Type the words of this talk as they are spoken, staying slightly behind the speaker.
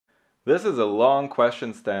This is a long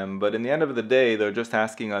question stem, but in the end of the day, they're just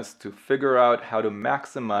asking us to figure out how to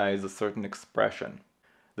maximize a certain expression.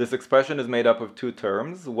 This expression is made up of two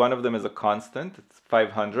terms. One of them is a constant, it's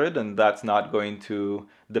 500, and that's not going to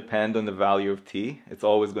depend on the value of t. It's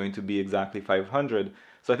always going to be exactly 500.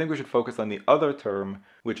 So I think we should focus on the other term,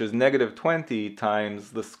 which is negative 20 times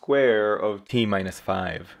the square of t minus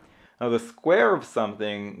 5. Now the square of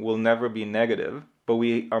something will never be negative, but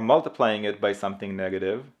we are multiplying it by something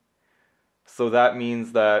negative. So that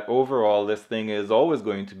means that overall this thing is always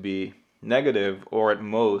going to be negative or at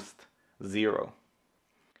most 0.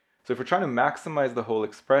 So if we're trying to maximize the whole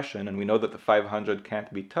expression, and we know that the 500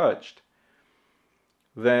 can't be touched,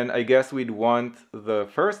 then I guess we'd want the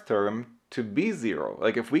first term to be 0.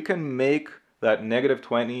 Like if we can make that negative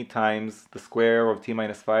 20 times the square of t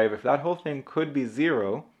minus 5, if that whole thing could be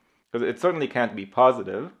 0, because it certainly can't be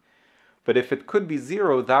positive, but if it could be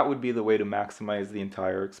 0, that would be the way to maximize the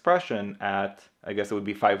entire expression at, I guess it would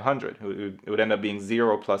be 500. It would end up being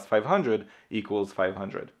 0 plus 500 equals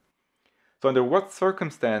 500. So under what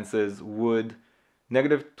circumstances would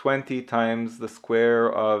negative 20 times the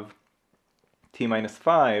square of t minus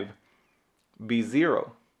 5 be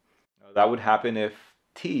 0? That would happen if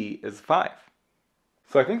t is 5.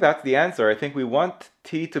 So I think that's the answer. I think we want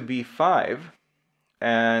t to be 5.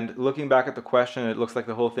 And looking back at the question, it looks like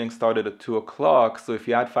the whole thing started at 2 o'clock. So if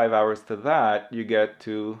you add 5 hours to that, you get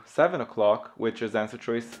to 7 o'clock, which is answer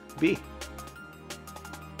choice B.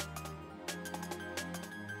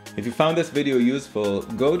 If you found this video useful,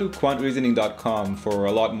 go to quantreasoning.com for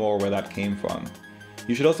a lot more where that came from.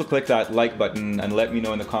 You should also click that like button and let me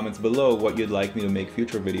know in the comments below what you'd like me to make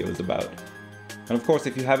future videos about. And of course,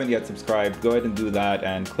 if you haven't yet subscribed, go ahead and do that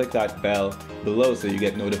and click that bell below so you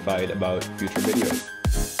get notified about future videos.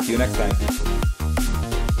 See you next time.